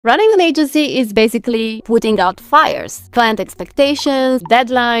Running an agency is basically putting out fires, client expectations,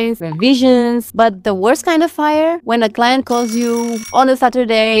 deadlines, revisions, but the worst kind of fire, when a client calls you on a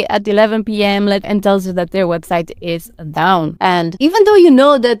Saturday at 11 p.m. and tells you that their website is down. And even though you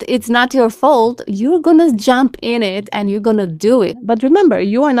know that it's not your fault, you're gonna jump in it and you're gonna do it. But remember,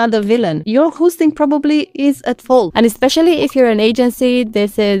 you are not the villain. Your hosting probably is at fault. And especially if you're an agency,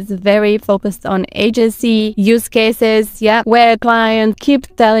 this is very focused on agency use cases, where clients keep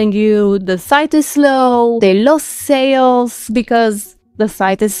telling you the site is slow, they lost sales because the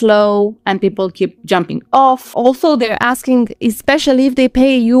site is slow and people keep jumping off. Also, they're asking, especially if they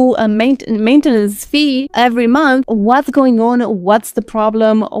pay you a maintenance fee every month, what's going on? What's the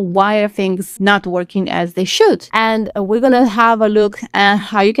problem? Why are things not working as they should? And we're going to have a look at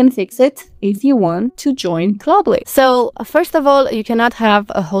how you can fix it if you want to join Cloudways. So first of all, you cannot have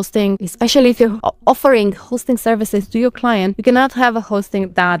a hosting, especially if you're offering hosting services to your client, you cannot have a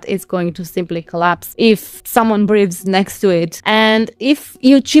hosting that is going to simply collapse if someone breathes next to it. And if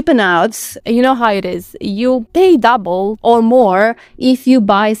you cheapen out, you know how it is. You pay double or more if you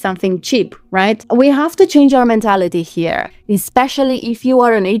buy something cheap, right? We have to change our mentality here, especially if you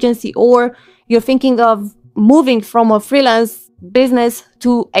are an agency or you're thinking of moving from a freelance business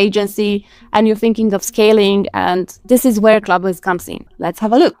to agency and you're thinking of scaling, and this is where Cloudways comes in. Let's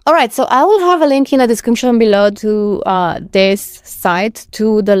have a look. All right, so I will have a link in the description below to this site,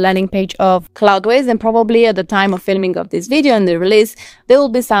 to the landing page of Cloudways, and probably at the time of filming of this video and the release, there will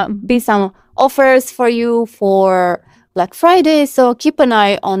be some offers for you for Black Friday, so keep an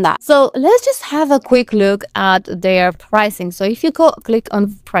eye on that. So let's just have a quick look at their pricing. So if you click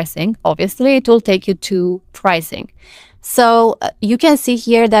on pricing, obviously it will take you to pricing. So you can see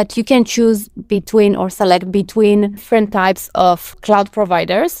here that you can choose between or select between different types of cloud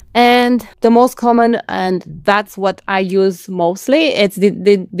providers. And the most common, and that's what I use mostly, it's the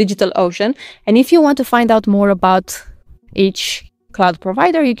DigitalOcean. And if you want to find out more about each cloud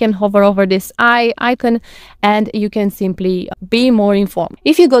provider, you can hover over this icon and you can simply be more informed.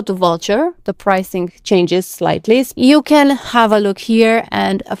 If you go to Vultr, the pricing changes slightly. You can have a look here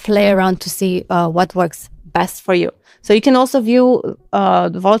and play around to see what works best for you. So you can also view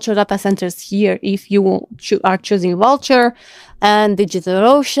the Vultr data centers here if you are choosing Vultr and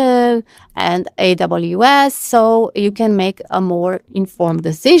DigitalOcean and AWS, so you can make a more informed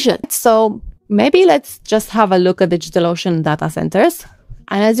decision. So maybe let's just have a look at DigitalOcean data centers.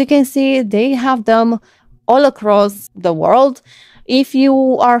 And as you can see, they have them all across the world. If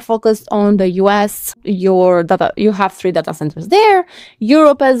you are focused on the US, you have 3 data centers there.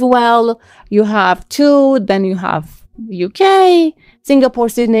 Europe as well, you have 2. Then you have UK, Singapore,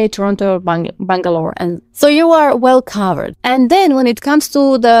 Sydney, Toronto, Bangalore, and so you are well covered. And then when it comes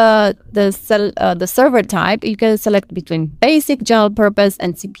to the server type, you can select between basic, general purpose,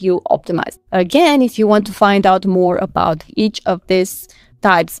 and CPU optimized. Again, if you want to find out more about each of these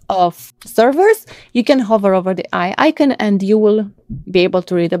types of servers, you can hover over the icon and you will be able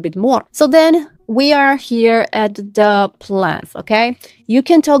to read a bit more. So then we are here at the plans, okay? You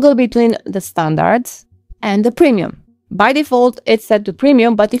can toggle between the standards and the premium. By default, it's set to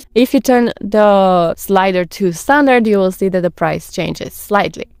premium, but if you turn the slider to standard, you will see that the price changes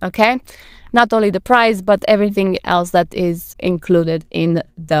slightly, okay? Not only the price, but everything else that is included in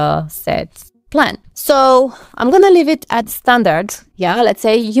the set plan. So I'm gonna leave it at standard. Yeah, let's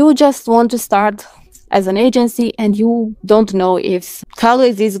say you just want to start as an agency and you don't know if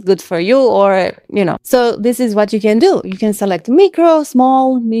Cloudways is good for you, or, you know. So this is what you can do. You can select micro,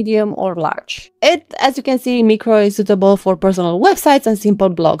 small, medium, or large. As you can see, micro is suitable for personal websites and simple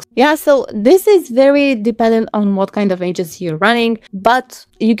blogs. Yeah, so this is very dependent on what kind of agency you're running, but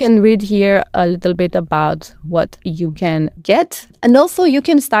you can read here a little bit about what you can get. And also you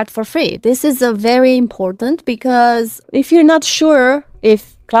can start for free. This is a very important, because if you're not sure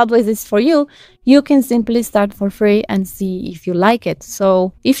if Cloudways is for you, you can simply start for free and see if you like it.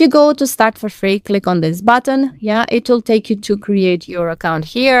 So if you go to start for free, click on this button. Yeah, it will take you to create your account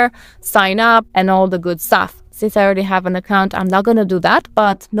here, sign up, and all the good stuff. Since I already have an account, I'm not going to do that,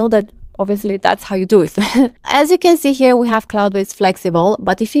 but know that obviously that's how you do it. As you can see here, we have Cloudways Flexible,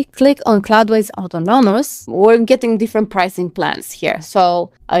 but if you click on Cloudways Autonomous, we're getting different pricing plans here.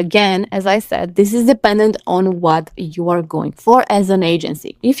 So again, as I said, this is dependent on what you are going for as an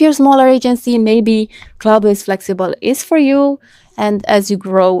agency. If you're a smaller agency, maybe Cloudways Flexible is for you. And as you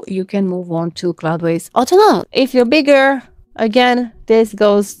grow, you can move on to Cloudways Autonomous. If you're bigger, again, this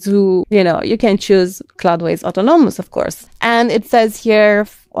goes to, you can choose Cloudways Autonomous, of course. And it says here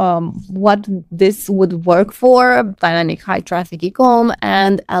what this would work for: dynamic high traffic e-com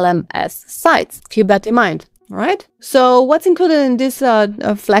and LMS sites. Keep that in mind. All right. So what's included in this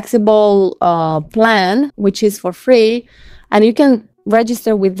flexible plan, which is for free, and you can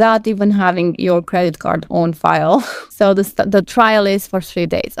register without even having your credit card on file. So the trial is for 3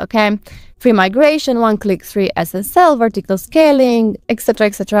 days. Okay. Free migration, one-click, free SSL, vertical scaling, etc.,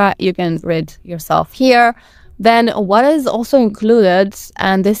 etc. You can read yourself here. Then what is also included,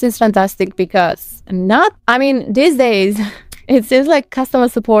 and this is fantastic because these days, it seems like customer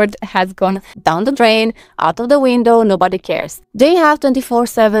support has gone down the drain, out of the window, nobody cares. They have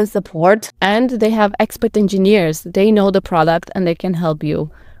 24/7 support and they have expert engineers. They know the product and they can help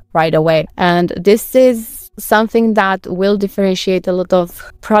you right away. And this is something that will differentiate a lot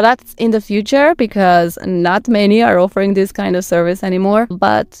of products in the future because not many are offering this kind of service anymore.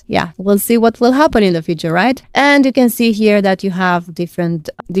 But yeah, we'll see what will happen in the future, right? And you can see here that you have different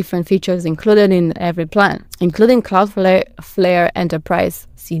features included in every plan, including Cloudflare Enterprise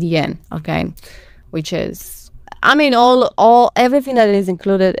CDN, okay, which is everything that is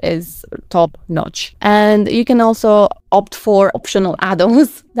included is top notch. And you can also opt for optional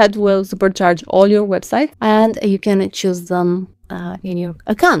add-ons that will supercharge all your website, and you can choose them in your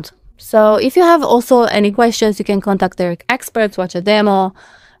account. So if you have also any questions, you can contact their experts, watch a demo,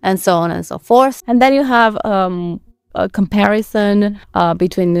 and so on and so forth. And then you have a comparison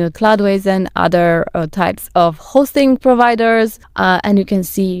between Cloudways and other types of hosting providers, and you can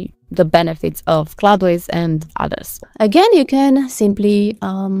see the benefits of Cloudways and others. Again, you can simply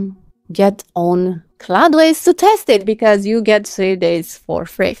get on Cloudways to test it because you get 3 days for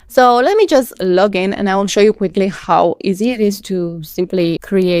free. So let me just log in and I will show you quickly how easy it is to simply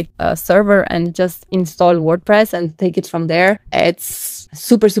create a server and just install WordPress and take it from there. It's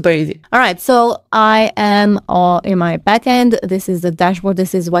super easy. All right, so I am in my backend. This is the dashboard.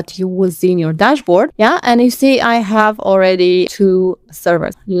 This is what you will see in your dashboard. Yeah, and you see I have already 2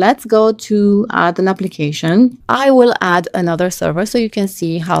 servers. Let's go to add an application. I will add another server so you can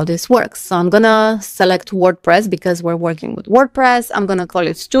see how this works. So I'm gonna select WordPress because we're working with WordPress. I'm gonna call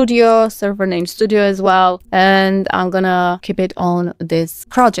it Studio, server name Studio as well, and I'm gonna keep it on this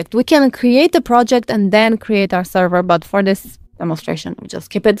project. We can create the project and then create our server, but for this demonstration, we just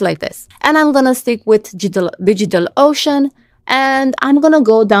keep it like this. And I'm gonna stick with DigitalOcean, and I'm gonna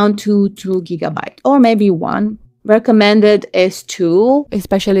go down to 2 GB or maybe 1. Recommended is 2,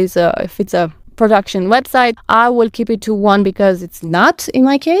 especially if it's a production website. I will keep it to 1 because it's not in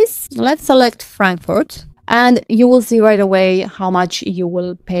my case. Let's select Frankfurt and you will see right away how much you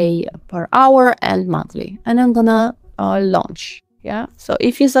will pay per hour and monthly. And I'm gonna launch. Yeah, so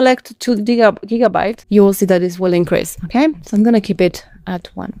if you select 2 GB, you will see that this will increase. Okay, so I'm gonna keep it at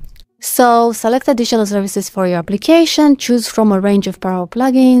 1. So select additional services for your application. Choose from a range of Power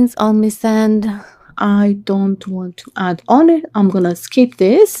plugins. Only send. I don't want to add on it. I'm gonna skip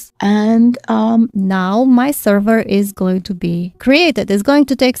this. And now my server is going to be created. It's going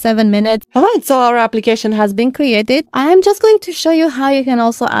to take 7 minutes. All right, so our application has been created. I'm just going to show you how you can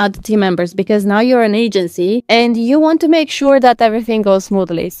also add team members because now you're an agency and you want to make sure that everything goes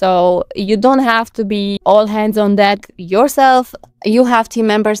smoothly. So you don't have to be all hands on deck yourself. You have team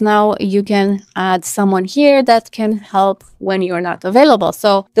members now. You can add someone here that can help when you're not available.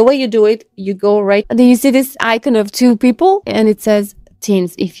 So the way you do it, you go right. Do you see this icon of 2 people? And it says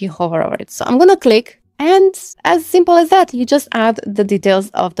Teams if you hover over it. So I'm going to click, and as simple as that, you just add the details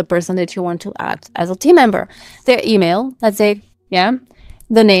of the person that you want to add as a team member. Their email, let's say, yeah,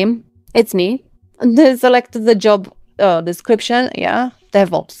 the name, it's me. Select the job description, yeah,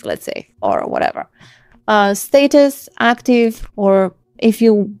 DevOps, let's say, or whatever. Status, active, or if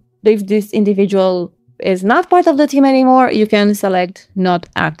this individual is not part of the team anymore, you can select not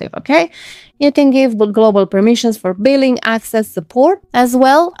active, okay? You can give global permissions for billing, access, support as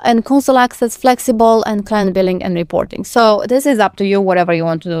well, and console access, flexible, and client billing and reporting. So this is up to you, whatever you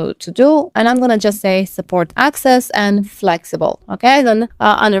want to do. And I'm going to just say support access and flexible, okay? Then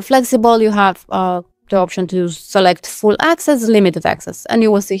under flexible, you have the option to select full access, limited access. And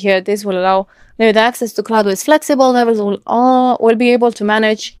you will see here, this will allow limited access to Cloudways Flexible. Levels will be able to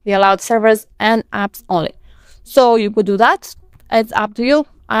manage the allowed servers and apps only. So you could do that. It's up to you.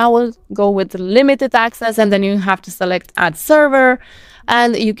 I will go with limited access, and then you have to select add server,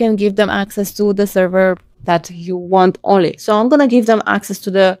 and you can give them access to the server that you want only. So I'm going to give them access to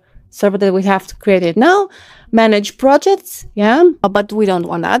the server that we have created now. Manage projects, yeah, but we don't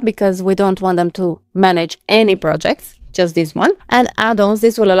want that because we don't want them to manage any projects, just this one. And add-ons,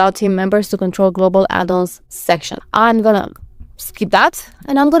 this will allow team members to control global add-ons section. I'm gonna skip that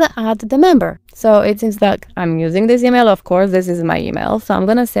and I'm gonna add the member. So it seems like I'm using this email, of course, this is my email. So I'm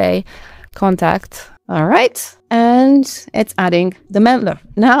gonna say contact All right. And it's adding the member.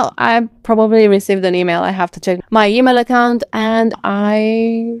 Now I probably received an email. I have to check my email account and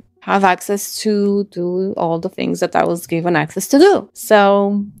I have access to do all the things that I was given access to do.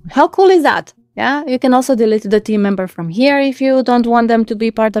 So how cool is that? Yeah, you can also delete the team member from here if you don't want them to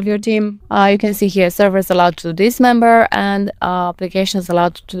be part of your team. You can see here servers allowed to this member and applications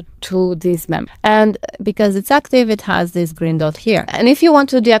allowed to this member. And because it's active, it has this green dot here. And if you want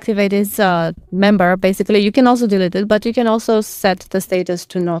to deactivate this member, basically you can also delete it, but you can also set the status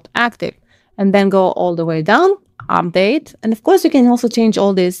to not active and then go all the way down, update. And of course, you can also change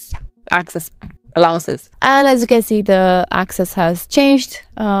all these access allowances. And as you can see, the access has changed.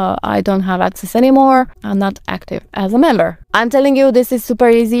 I don't have access anymore. I'm not active as a member. I'm telling you, this is super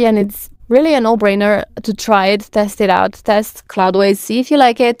easy and it's really a no-brainer to try it, test it out, test Cloudways, see if you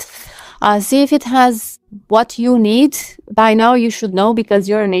like it, see if it has what you need. By now, you should know because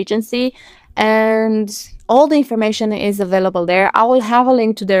you're an agency and all the information is available there. I will have a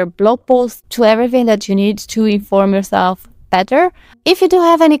link to their blog post, to everything that you need to inform yourself better. If you do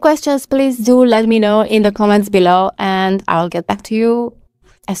have any questions, please do let me know in the comments below and I'll get back to you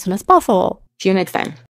as soon as possible. See you next time.